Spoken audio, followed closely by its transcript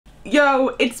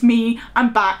Yo, it's me,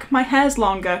 I'm back, my hair's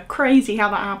longer, crazy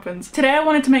how that happens. Today I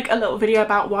wanted to make a little video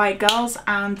about why girls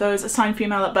and those assigned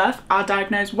female at birth are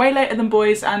diagnosed way later than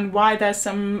boys and why there's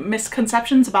some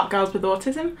misconceptions about girls with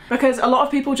autism. Because a lot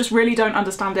of people just really don't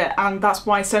understand it, and that's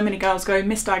why so many girls go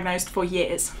misdiagnosed for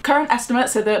years. Current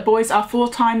estimates are that boys are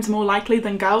 4 times more likely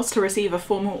than girls to receive a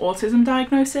formal autism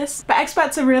diagnosis, but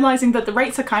experts are realising that the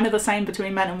rates are kind of the same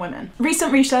between men and women.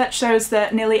 Recent research shows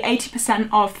that nearly 80%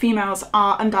 of females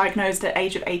are undiagnosed at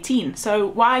age of 18. So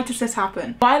why does this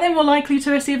happen? Why are they more likely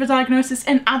to receive a diagnosis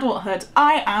in adulthood?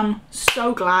 I am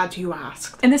so glad you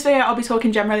asked. In this video I'll be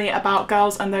talking generally about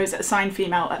girls and those assigned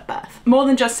female at birth. More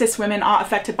than just cis women are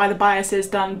affected by the biases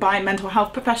done by mental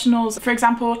health professionals. For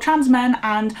example, trans men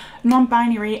and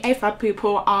non-binary AFAB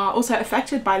people are also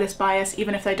affected by this bias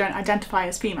even if they don't identify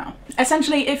as female.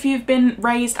 Essentially, if you've been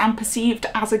raised and perceived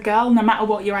as a girl, no matter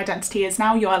what your identity is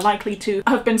now, you are likely to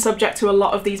have been subject to a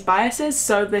lot of these biases,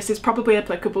 so this is probably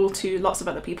applicable to lots of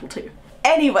other people too.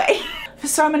 Anyway, for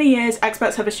so many years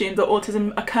experts have assumed that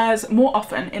autism occurs more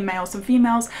often in males than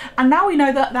females, and now we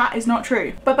know that that is not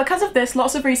true. But because of this,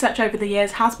 lots of research over the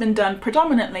years has been done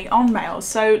predominantly on males,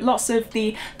 so lots of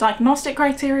the diagnostic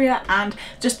criteria and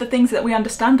just the things that we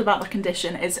understand about the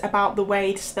condition is about the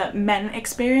ways that men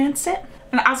experience it.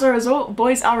 And as a result,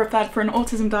 boys are referred for an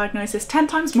autism diagnosis 10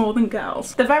 times more than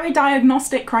girls. The very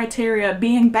diagnostic criteria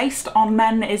being based on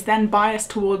men is then biased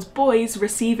towards boys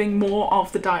receiving more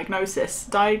of the diagnosis.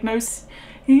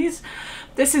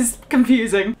 This is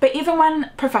confusing. But even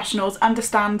when professionals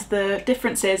understand the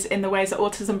differences in the ways that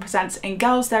autism presents in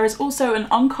girls, there is also an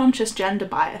unconscious gender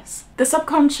bias. The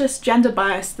subconscious gender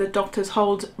bias that doctors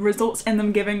hold results in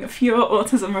them giving fewer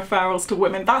autism referrals to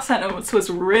women. That sentence was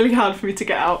really hard for me to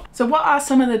get out. So what are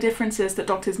some of the differences that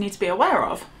doctors need to be aware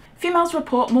of? Females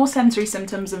report more sensory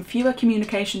symptoms and fewer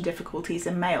communication difficulties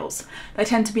than males. They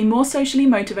tend to be more socially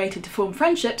motivated to form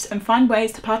friendships and find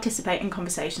ways to participate in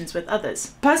conversations with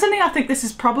others. Personally, I think this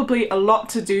is probably a lot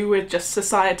to do with just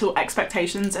societal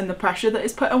expectations and the pressure that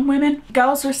is put on women.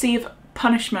 Girls receive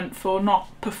punishment for not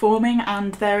performing,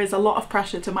 and there is a lot of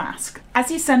pressure to mask. As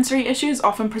these sensory issues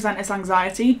often present as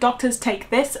anxiety, doctors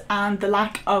take this and the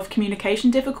lack of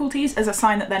communication difficulties as a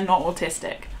sign that they're not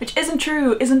autistic. Which isn't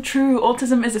true.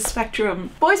 Autism is a spectrum.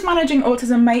 Boys managing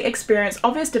autism may experience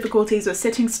obvious difficulties with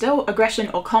sitting still, aggression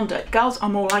or conduct. Girls are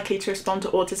more likely to respond to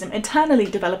autism internally,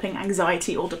 developing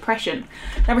anxiety or depression.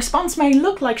 Their response may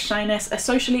look like shyness, a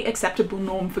socially acceptable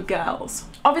norm for girls.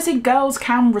 Obviously girls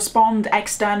can respond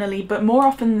externally, but more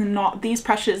often than not these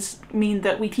pressures mean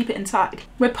that we keep it inside.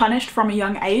 We're punished from a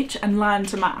young age and learn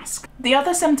to mask. The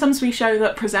other symptoms we show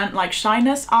that present like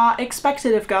shyness are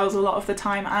expected of girls a lot of the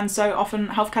time, and so often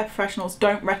healthcare professionals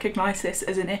don't recognise this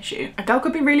as an issue. A girl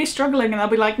could be really struggling and they'll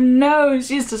be like, no,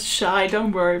 she's just shy,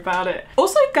 don't worry about it.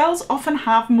 Also, girls often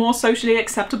have more socially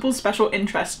acceptable special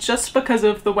interests just because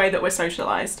of the way that we're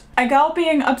socialised. A girl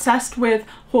being obsessed with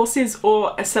horses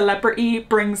or a celebrity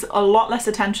brings a lot less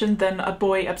attention than a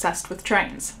boy obsessed with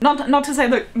trains. Not to say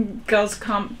that girls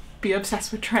can't be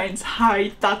obsessed with trains.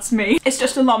 Hi, that's me. It's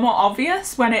just a lot more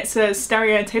obvious when it's a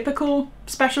stereotypical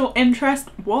special interest.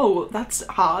 Whoa, that's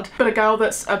hard. But a girl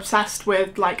that's obsessed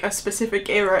with like a specific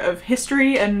era of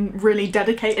history and really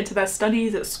dedicated to their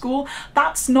studies at school,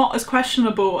 that's not as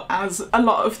questionable as a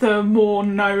lot of the more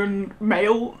known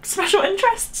male special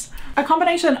interests. A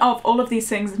combination of all of these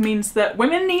things means that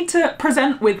women need to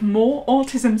present with more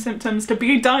autism symptoms to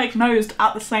be diagnosed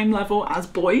at the same level as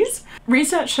boys.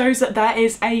 Research shows that there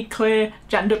is a clear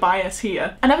gender bias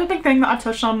here. Another big thing that I've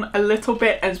touched on a little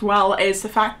bit as well is the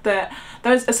fact that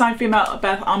those assigned female at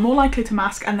birth are more likely to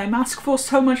mask, and they mask for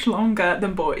so much longer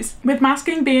than boys. With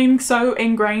masking being so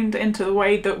ingrained into the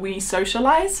way that we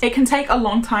socialise, it can take a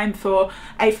long time for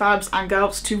AFABs and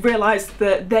girls to realise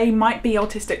that they might be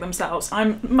autistic themselves.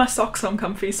 My socks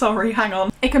uncomfy, sorry, hang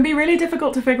on. It can be really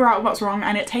difficult to figure out what's wrong,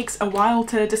 and it takes a while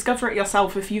to discover it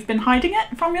yourself if you've been hiding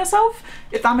it from yourself,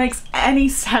 if that makes any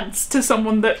sense to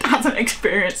someone that hasn't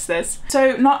experienced this.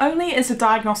 So not only is the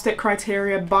diagnostic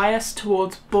criteria biased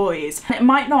towards boys, it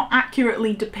might not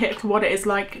accurately depict what it is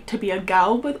like to be a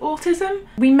girl with autism.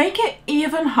 We make it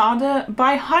even harder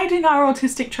by hiding our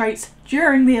autistic traits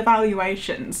during the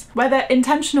evaluations. Whether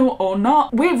intentional or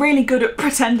not, we're really good at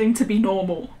pretending to be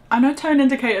normal. I know tone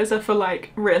indicators are for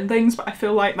like written things, but I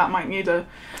feel like that might need a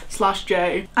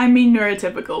 /J. I mean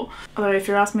neurotypical. Although if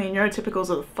you're asking me, neurotypicals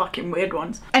are the fucking weird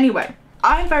ones. Anyway,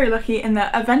 I'm very lucky in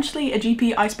that eventually a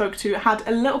GP I spoke to had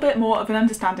a little bit more of an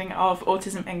understanding of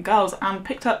autism in girls and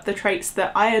picked up the traits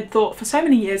that I had thought for so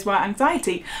many years were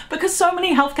anxiety, because so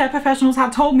many healthcare professionals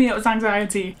had told me it was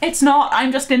anxiety. It's not,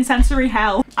 I'm just in sensory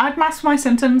hell. I'd masked my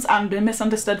symptoms and been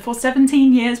misunderstood for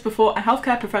 17 years before a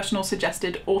healthcare professional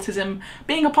suggested autism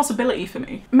being a possibility for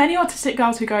me. Many autistic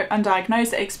girls who go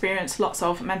undiagnosed experience lots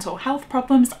of mental health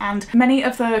problems, and many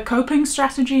of the coping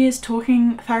strategies,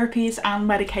 talking therapies and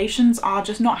medications are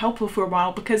just not helpful for a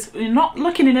while because you're not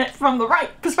looking at it from the right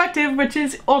perspective, which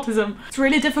is autism. It's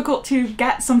really difficult to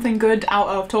get something good out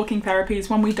of talking therapies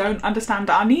when we don't understand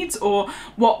our needs or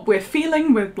what we're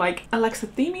feeling with, like,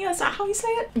 alexithymia, is that how you say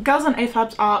it? Girls on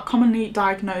AFABs are commonly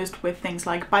diagnosed with things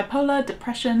like bipolar,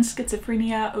 depression,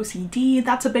 schizophrenia, OCD.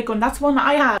 That's a big one. That's one that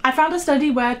I had. I found a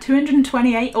study where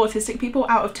 228 autistic people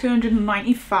out of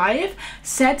 295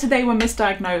 said they were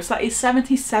misdiagnosed. That is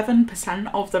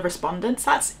 77% of the respondents.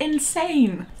 That's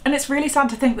insane. And it's really sad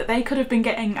to think that they could have been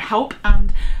getting help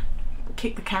and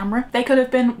kick the camera. They could have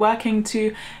been working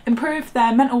to improve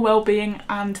their mental well-being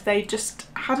and they just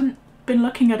hadn't been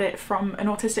looking at it from an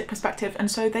autistic perspective,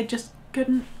 and so they just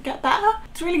couldn't get better.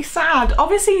 It's really sad.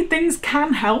 Obviously things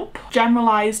can help.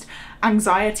 Generalized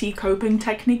anxiety coping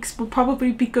techniques will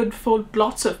probably be good for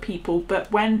lots of people,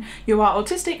 but when you are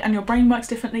autistic and your brain works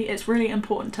differently, it's really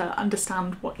important to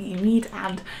understand what you need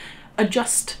and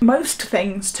adjust most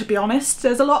things, to be honest.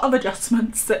 There's a lot of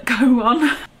adjustments that go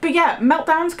on. But yeah,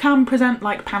 meltdowns can present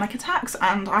like panic attacks,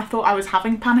 and I thought I was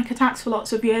having panic attacks for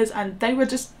lots of years and they were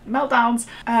just meltdowns.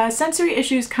 Sensory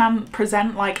issues can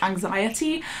present like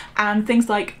anxiety and things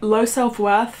like low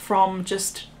self-worth from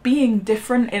just being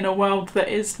different in a world that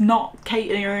is not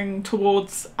catering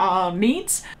towards our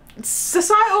needs.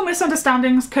 Societal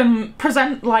misunderstandings can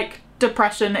present like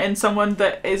depression in someone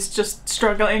that is just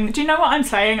struggling. Do you know what I'm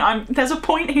saying? There's a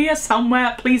point here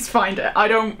somewhere. Please find it. I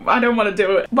don't want to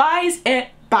do it. Why is it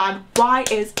bad? Why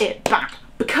is it bad?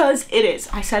 Because it is.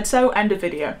 I said so. End of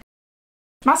video.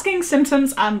 Masking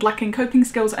symptoms and lacking coping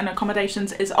skills and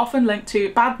accommodations is often linked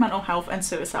to bad mental health and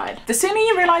suicide. The sooner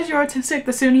you realise you're autistic,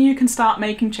 the sooner you can start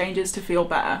making changes to feel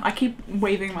better. I keep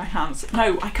waving my hands.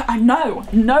 No, I know.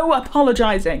 No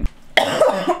apologising.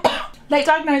 Late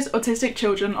diagnosed autistic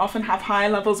children often have higher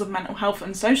levels of mental health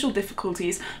and social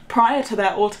difficulties prior to their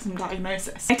autism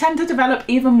diagnosis. They tend to develop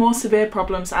even more severe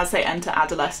problems as they enter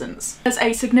adolescence. There's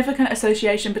a significant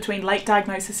association between late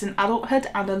diagnosis in adulthood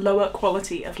and a lower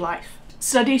quality of life.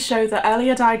 Studies show that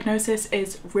earlier diagnosis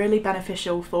is really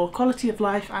beneficial for quality of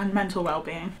life and mental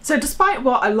well-being. So despite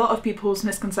what a lot of people's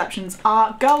misconceptions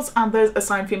are, girls and those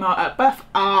assigned female at birth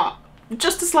are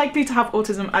just as likely to have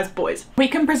autism as boys. We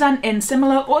can present in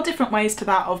similar or different ways to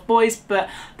that of boys, but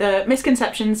the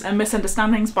misconceptions and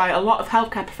misunderstandings by a lot of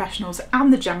healthcare professionals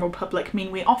and the general public mean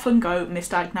we often go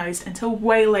misdiagnosed until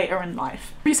way later in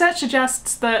life. Research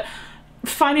suggests that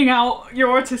finding out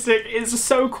you're autistic is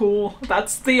so cool.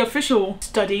 That's the official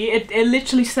study. It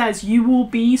literally says you will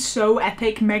be so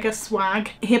epic, mega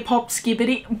swag, hip hop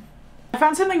skibbity. I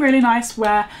found something really nice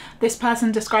where this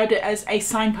person described it as a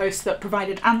signpost that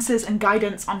provided answers and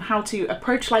guidance on how to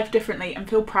approach life differently and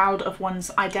feel proud of one's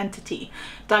identity.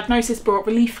 Diagnosis brought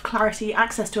relief, clarity,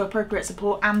 access to appropriate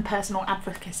support and personal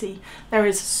advocacy. There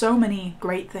is so many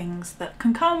great things that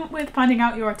can come with finding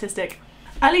out you're autistic.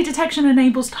 Early detection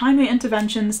enables timely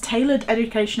interventions, tailored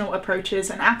educational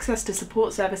approaches and access to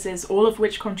support services, all of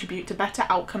which contribute to better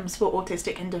outcomes for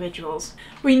autistic individuals.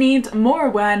 We need more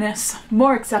awareness,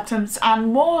 more acceptance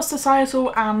and more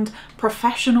societal and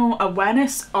professional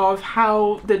awareness of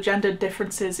how the gender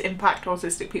differences impact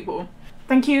autistic people.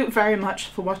 Thank you very much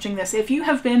for watching this. If you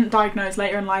have been diagnosed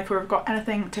later in life or have got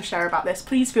anything to share about this,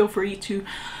 please feel free to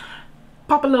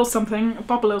pop a little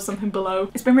something below.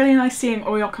 It's been really nice seeing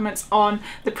all your comments on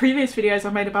the previous videos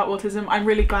I've made about autism. I'm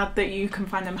really glad that you can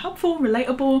find them helpful,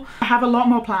 relatable. I have a lot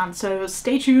more planned, so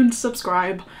stay tuned,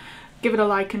 subscribe, give it a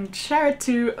like and share it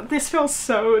too. This feels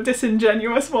so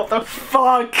disingenuous, what the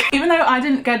fuck? Even though I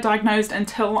didn't get diagnosed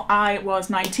until I was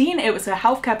 19, it was a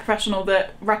healthcare professional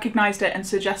that recognised it and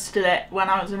suggested it when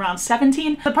I was around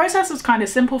 17. The process was kind of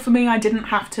simple for me. I didn't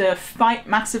have to fight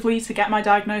massively to get my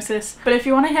diagnosis. But if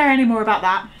you want to hear any more about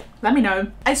that, let me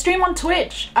know. I stream on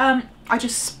Twitch. I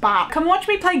just spat. Come watch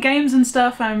me play games and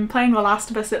stuff. I'm playing The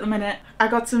Last of Us at the minute. I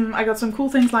got some cool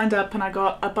things lined up and I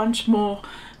got a bunch more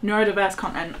neurodiverse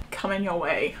content coming your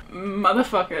way.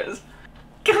 Motherfuckers.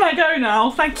 Can I go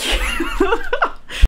now? Thank you.